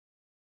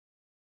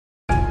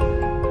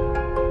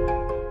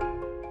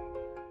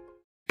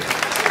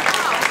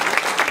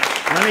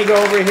Let me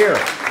go over here.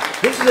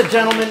 This is a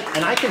gentleman,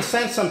 and I can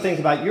sense some things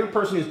about you're a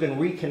person who's been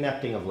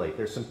reconnecting of late.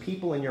 There's some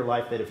people in your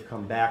life that have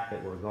come back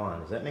that were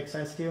gone. Does that make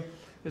sense to you?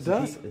 It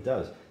does. It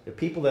does. There are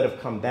people that have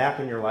come back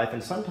in your life,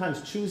 and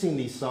sometimes choosing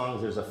these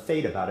songs, there's a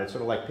fate about it. It's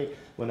sort of like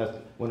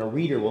when a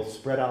reader will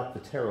spread out the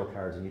tarot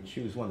cards and you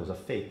choose one. There's a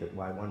fate that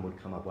why one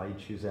would come up, why you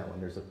choose that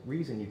one. There's a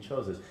reason you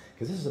chose this,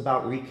 because this is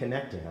about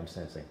reconnecting, I'm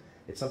sensing.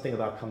 It's something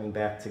about coming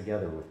back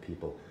together with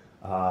people.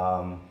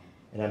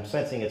 And I'm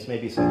sensing it's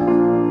maybe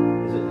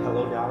some, is it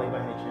Hello Dolly by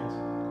any chance?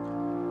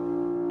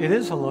 It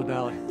is Hello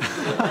Dolly.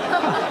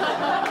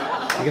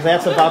 Because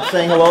that's about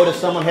saying hello to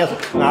someone who has,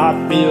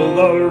 I feel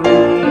the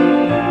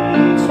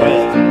room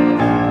sway,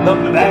 the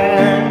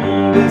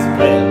band is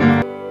playing.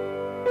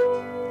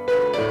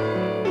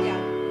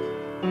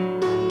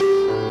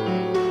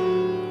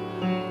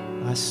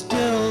 I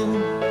still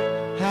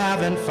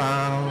haven't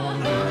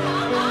found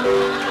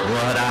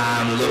what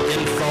I'm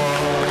looking for.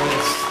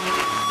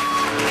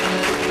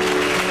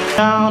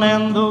 Down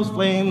and those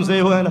flames,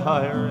 they went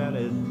higher, and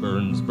it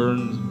burns,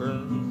 burns,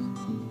 burns.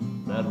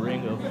 That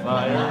ring of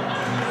fire,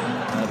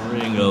 that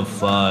ring of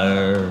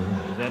fire.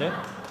 Is that it?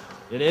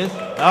 It is?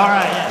 All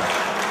right, yeah.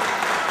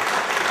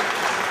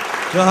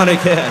 Johnny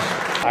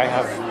Cash. I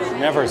have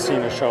never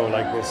seen a show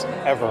like this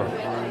ever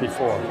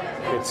before.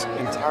 It's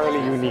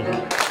entirely unique.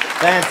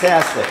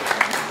 Fantastic.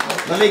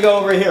 Let me go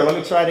over here. Let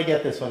me try to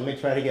get this one. Let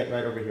me try to get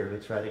right over here.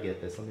 Let me try to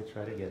get this. Let me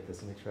try to get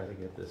this. Let me try to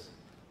get this.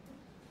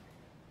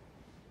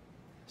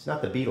 It's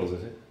not the Beatles,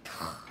 is it?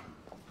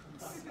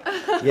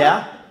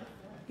 Yeah?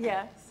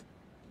 Yes.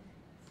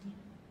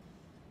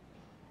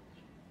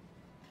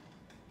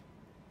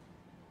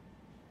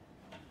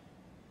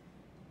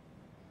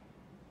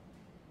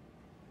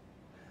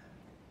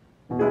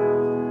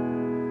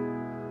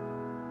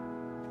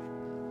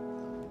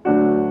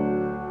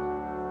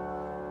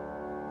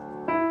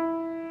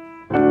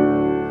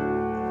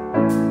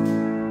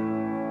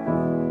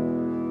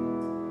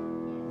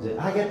 Is it,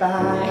 I get by,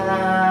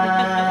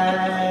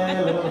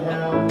 a little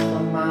help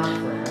from my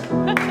friend.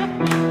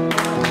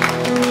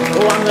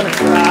 Oh, I'm gonna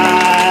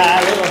try,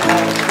 a little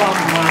help from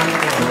my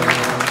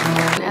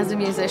friend. As a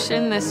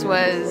musician, this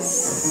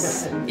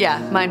was, yeah,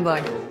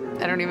 mind-blowing.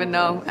 I don't even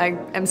know.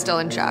 I'm still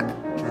in shock.